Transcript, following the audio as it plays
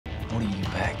What are you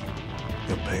packing?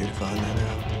 You'll pay to find that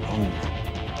out.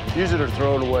 Oh. Use it or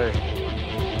throw it away.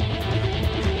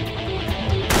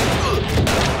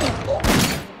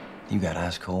 You got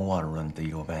ice cold water running through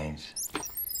your veins.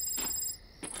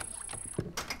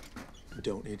 You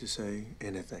don't need to say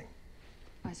anything.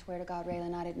 I swear to God,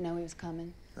 Raylan, I didn't know he was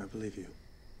coming. I believe you.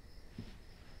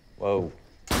 Whoa.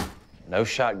 No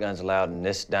shotguns allowed in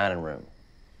this dining room.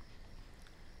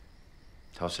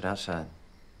 Toss it outside.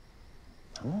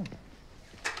 Come on.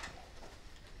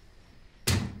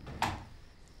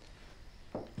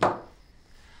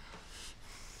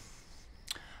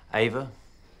 Ava,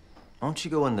 why don't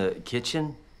you go in the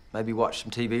kitchen, maybe watch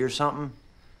some TV or something?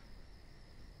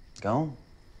 Go on.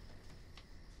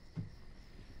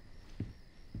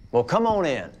 Well, come on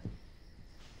in.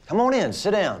 Come on in,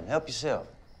 sit down, help yourself.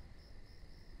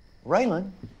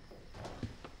 Raylan.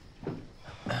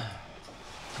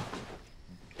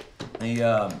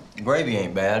 The gravy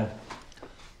ain't bad.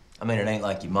 I mean, it ain't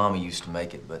like your mama used to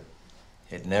make it, but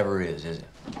it never is it?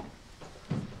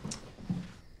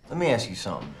 Let me ask you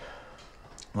something.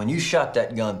 When you shot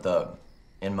that gun thug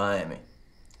in Miami,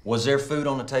 was there food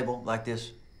on the table like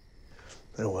this?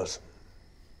 There was.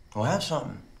 Well, have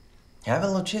something. Have a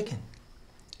little chicken.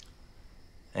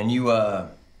 And you,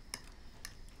 well,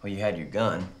 you had your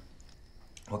gun.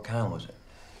 What kind was it?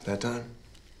 That time,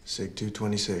 SIG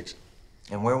 226.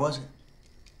 And where was it?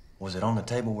 Was it on the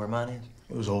table where mine is?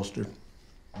 It was holstered.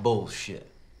 Bullshit.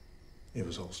 It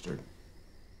was holstered.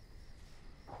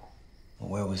 Well,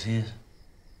 where was his?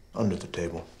 Under the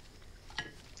table.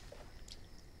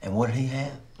 And what did he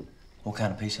have? What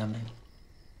kind of piece I mean?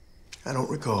 I don't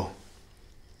recall.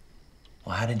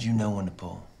 Well, how did you know when to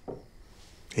pull?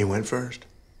 He went first.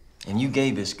 And you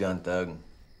gave this gun thug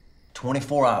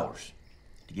 24 hours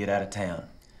to get out of town.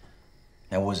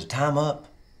 Now, was the time up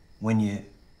when you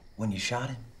shot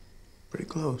him? Pretty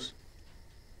close.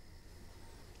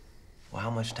 Well, how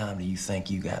much time do you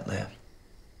think you got left?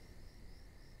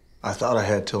 I thought I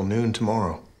had till noon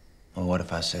tomorrow. Well, what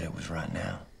if I said it was right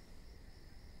now?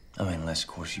 I mean, unless, of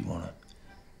course, you want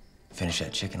to finish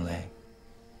that chicken leg.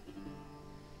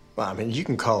 Well, I mean, you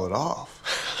can call it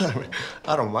off. I mean,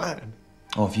 I don't mind.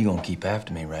 Oh, if you're going to keep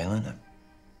after me, Raylan, I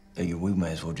figure we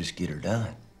may as well just get her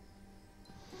done.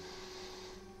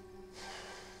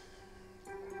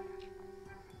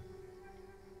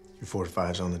 Your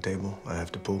 45's on the table. I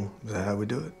have to pull. Is that how we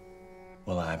do it?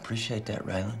 Well, I appreciate that,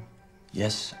 Raylan.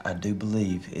 Yes, I do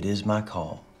believe it is my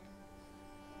call.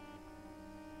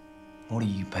 What are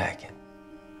you packing?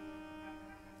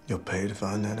 You'll pay to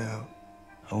find that out.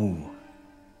 Oh,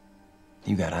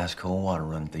 you got ice cold water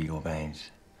running through your veins.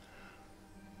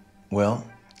 Well,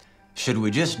 should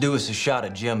we just do us a shot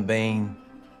of Jim Beam,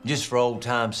 just for old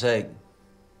time's sake?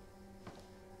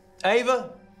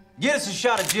 Ava, get us a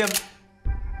shot of Jim.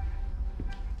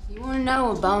 You want to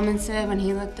know what Bowman said when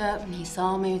he looked up and he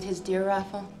saw me with his deer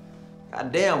rifle?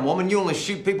 Goddamn, woman, you only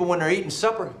shoot people when they're eating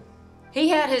supper. He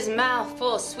had his mouth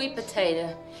full of sweet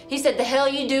potato. He said, "The hell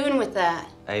you doing with that?"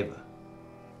 Ava,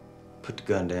 put the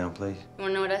gun down, please. You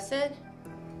want to know what I said?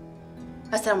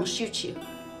 I said, "I'm gonna shoot you,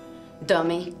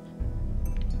 dummy."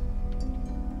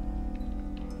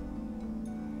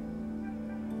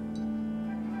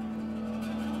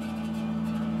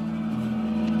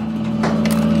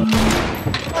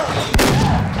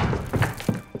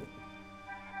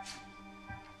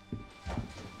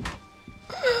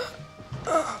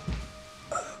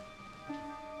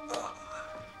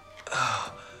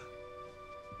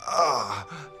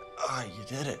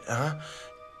 You did it, huh?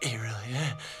 He really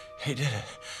did. He did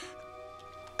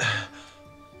it.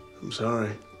 I'm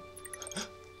sorry.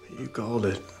 You called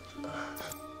it.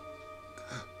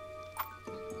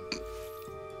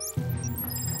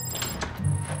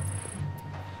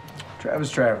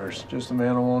 Travis Travers, just the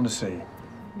man I wanted to see.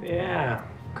 Yeah,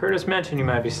 Curtis mentioned you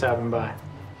might be stopping by.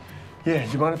 Yeah,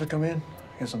 do you mind if I come in?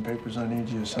 I got some papers I need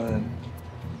you to sign.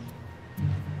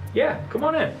 Yeah, come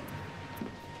on in.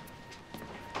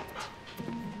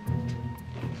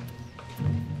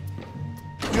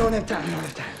 You don't have time, you don't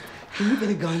have time. Can you get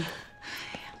a gun?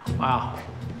 Wow.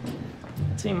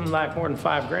 It seemed like more than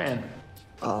 $5 grand.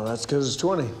 Oh, that's because it's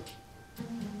 20.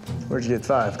 Where'd you get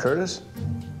 5, Curtis?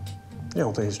 You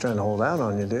don't think he's trying to hold out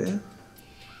on you, do you?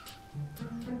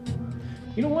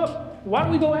 You know what? Why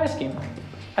don't we go ask him?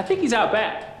 I think he's out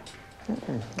back.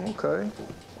 Okay.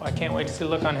 Well, I can't wait to see the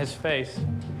look on his face.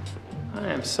 I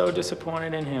am so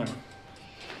disappointed in him.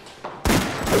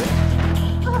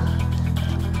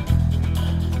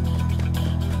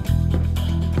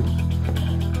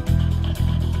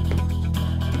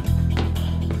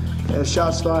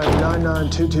 Shots fired.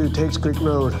 9922 Takes Creek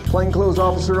Road. Plainclothes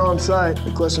officer on site.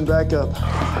 Requesting backup.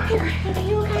 Here, are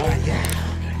you okay? All right, yeah.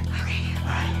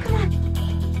 Okay, come on.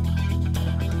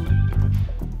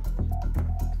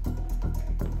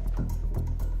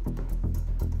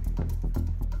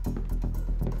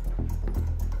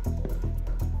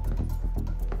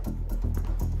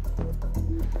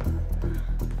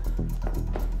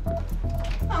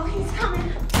 Oh, he's coming.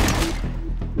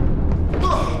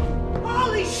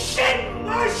 Holy shit,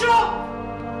 Marshal!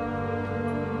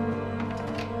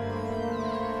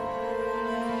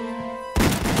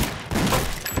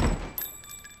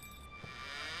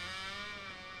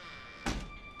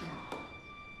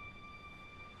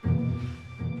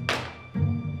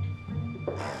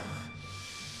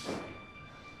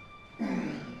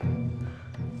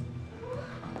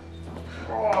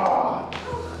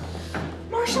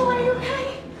 Marshal, are you okay?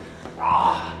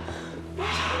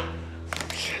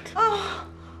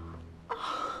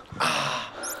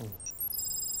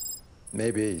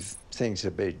 Maybe things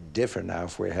would be different now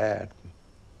if we had.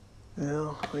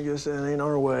 Yeah, I guess that ain't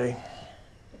our way.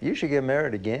 You should get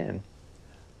married again.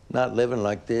 Not living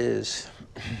like this.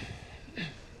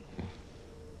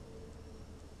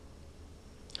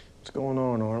 What's going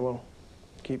on, Arlo?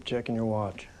 Keep checking your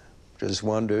watch. Just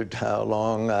wondered how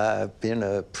long I've been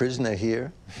a prisoner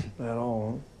here. That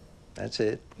all, That's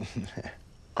it.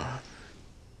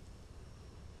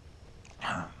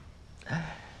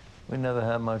 We never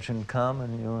had much in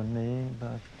common, you and me,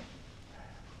 but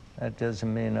that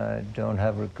doesn't mean I don't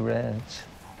have regrets.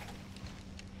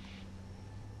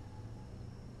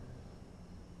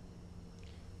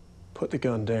 Put the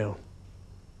gun down.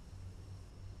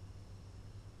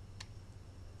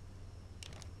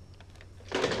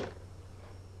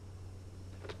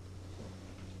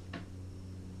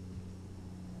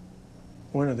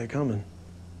 When are they coming?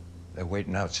 They're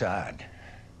waiting outside.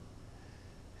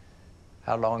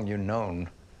 How long you known?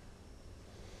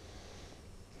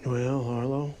 Well,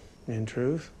 Arlo, in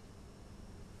truth,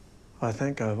 I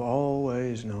think I've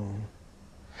always known.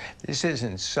 This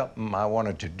isn't something I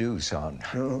wanted to do, son.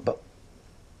 No. But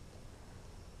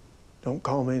Don't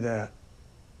call me that.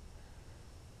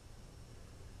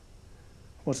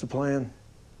 What's the plan?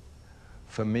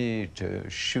 for me to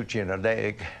shoot you in the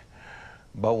leg,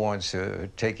 Bo wants to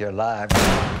take your life.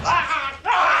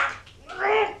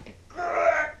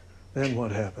 Then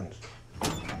what happens?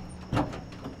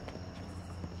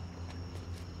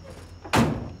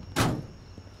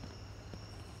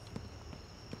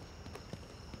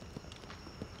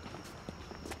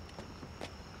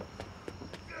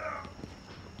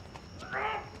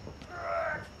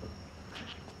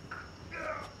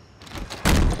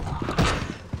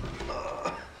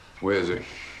 Where is he?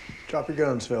 Drop your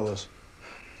guns, fellas.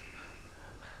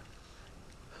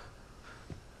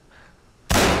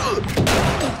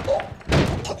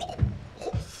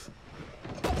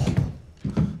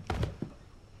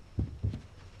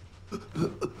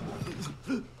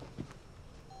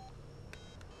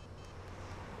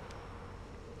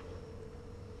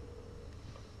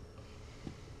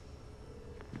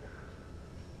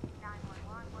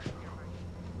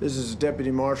 This is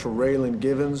Deputy Marshal Raylan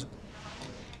Givens.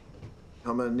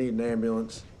 I'm gonna need an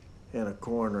ambulance and a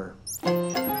coroner. Here we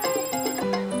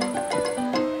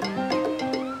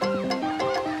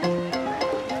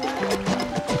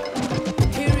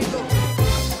go.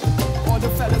 All the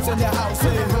fellas in the house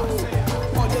say who?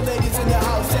 All the ladies in the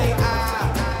house say ah.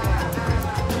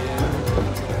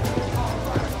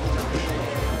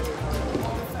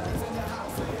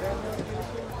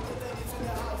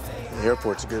 The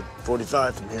airport's a good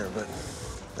 45 from here, but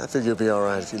I figure you'll be all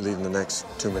right if you leave in the next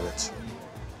 2 minutes.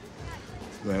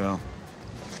 Well,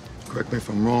 correct me if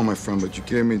I'm wrong, my friend, but you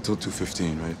gave me until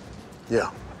 2:15, right? Yeah.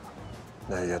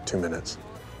 Now you got 2 minutes.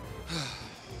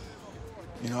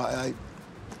 You know,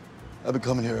 I've been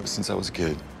coming here ever since I was a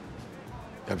kid.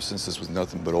 Ever since this was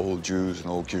nothing but old Jews and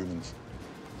old Cubans.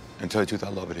 And to tell you the truth, I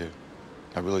love it here.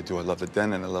 I really do. I love it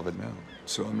then and I love it now.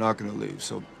 So I'm not gonna leave.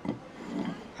 So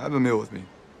have a meal with me,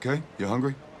 okay? You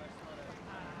hungry?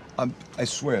 I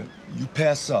swear, you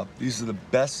pass up. These are the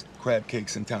best crab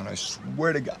cakes in town. I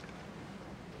swear to God.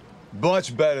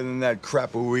 Much better than that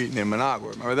crap we were eating in Managua.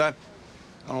 Remember that?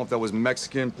 I don't know if that was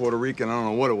Mexican, Puerto Rican, I don't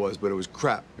know what it was, but it was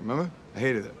crap. Remember? I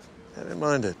hated it. I didn't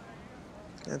mind it.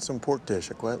 I had some pork dish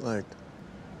I quite liked.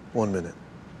 1 minute.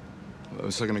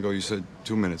 A second ago, you said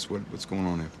 2 minutes. What's going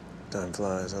on here? Time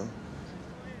flies,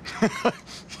 huh?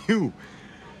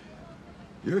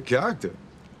 You're a character.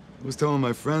 I was telling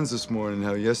my friends this morning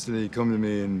how yesterday you come to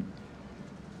me and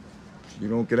you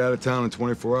don't get out of town in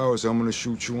 24 hours, I'm gonna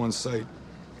shoot you on sight.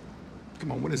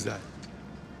 Come on, what is that?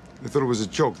 They thought it was a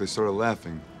joke. They started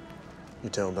laughing. You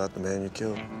tell him about the man you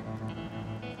killed?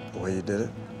 The way you did it?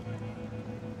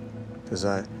 Because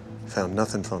I found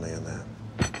nothing funny in that.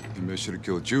 Maybe I should have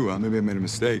killed you, huh? Maybe I made a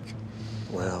mistake.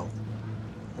 Well,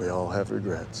 we all have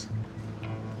regrets.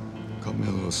 Cut me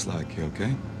a little slack here,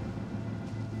 okay?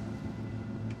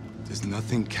 Does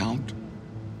nothing count?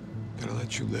 Gotta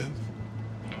let you live?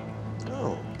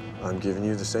 No, I'm giving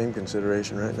you the same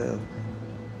consideration right now.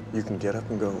 You can get up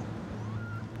and go.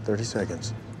 30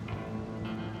 seconds.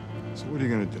 So what are you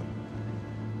gonna do?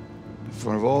 In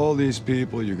front of all these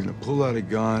people, you're gonna pull out a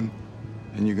gun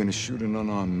and you're gonna shoot an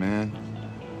unarmed man?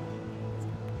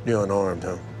 You're unarmed,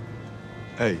 huh?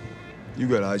 Hey, you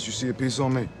got eyes. You see a piece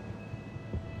on me?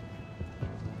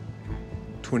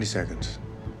 20 seconds.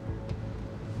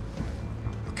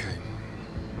 Okay.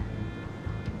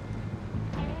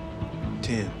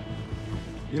 10.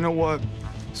 You know what?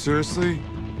 Seriously?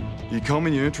 You come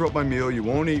and you interrupt my meal, you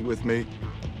won't eat with me.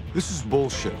 This is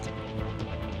bullshit.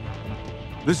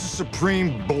 This is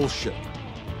supreme bullshit.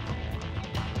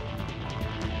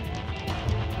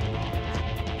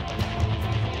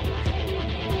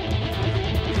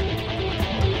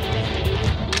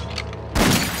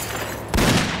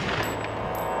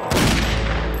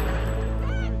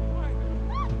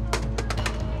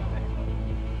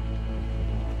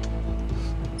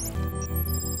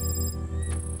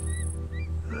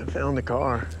 I found the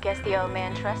car. Guess the old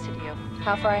man trusted you.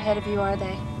 How far ahead of you are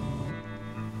they?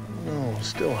 No,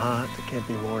 still hot. It can't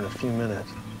be more than a few minutes.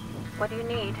 What do you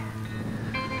need?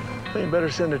 Well, you better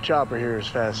send a chopper here as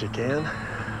fast as you can.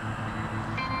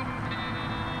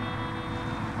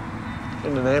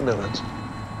 In an ambulance.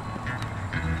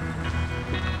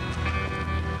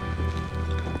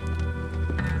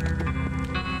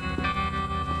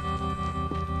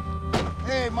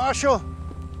 Hey, Marshal.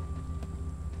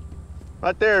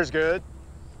 Right there is good.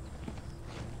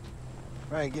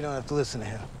 Frank, you don't have to listen to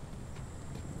him.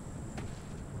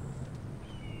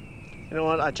 You know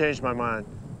what? I changed my mind.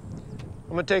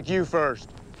 I'm gonna take you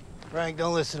first. Frank,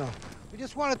 don't listen to him. We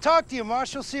just want to talk to you,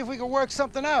 Marshal, see if we can work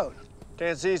something out.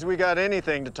 Can't see as we got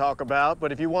anything to talk about,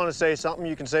 but if you want to say something,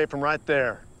 you can say it from right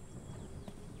there.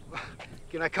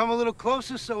 Can I come a little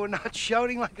closer so we're not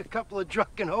shouting like a couple of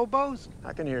drunken hobos?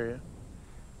 I can hear you.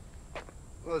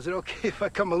 Well, is it okay if I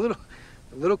come a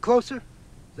little closer? Is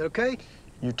that okay?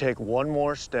 You take one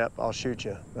more step, I'll shoot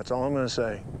you. That's all I'm gonna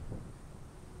say.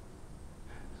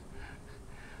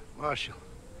 Marshal,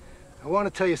 I want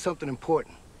to tell you something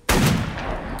important.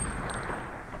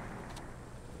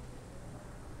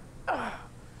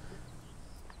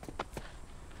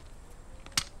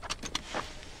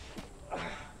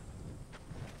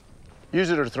 Use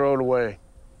it or throw it away.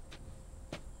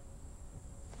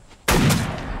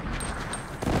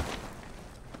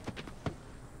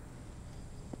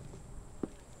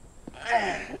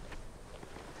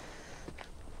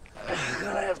 I'm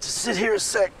gonna have to sit here a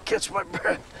sec, catch my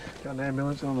breath. Got an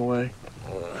ambulance on the way.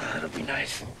 That'll be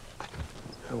nice.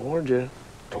 I warned you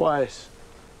twice.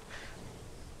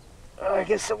 I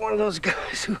guess I'm one of those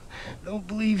guys who don't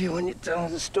believe you when you tell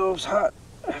them the stove's hot.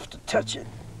 I have to touch it.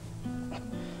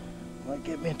 Might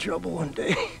get me in trouble one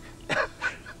day.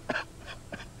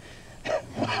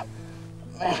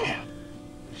 Man,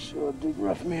 sure did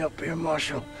rough me up here,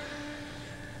 Marshal.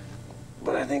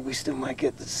 But I think we still might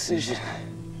get the decision.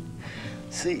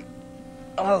 See,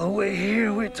 all the way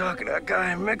here, we're talking to a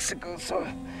guy in Mexico, so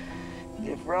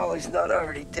if Raleigh's not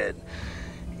already dead,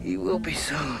 he will be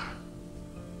soon.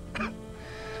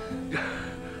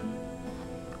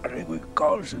 I think we can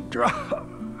call this a draw.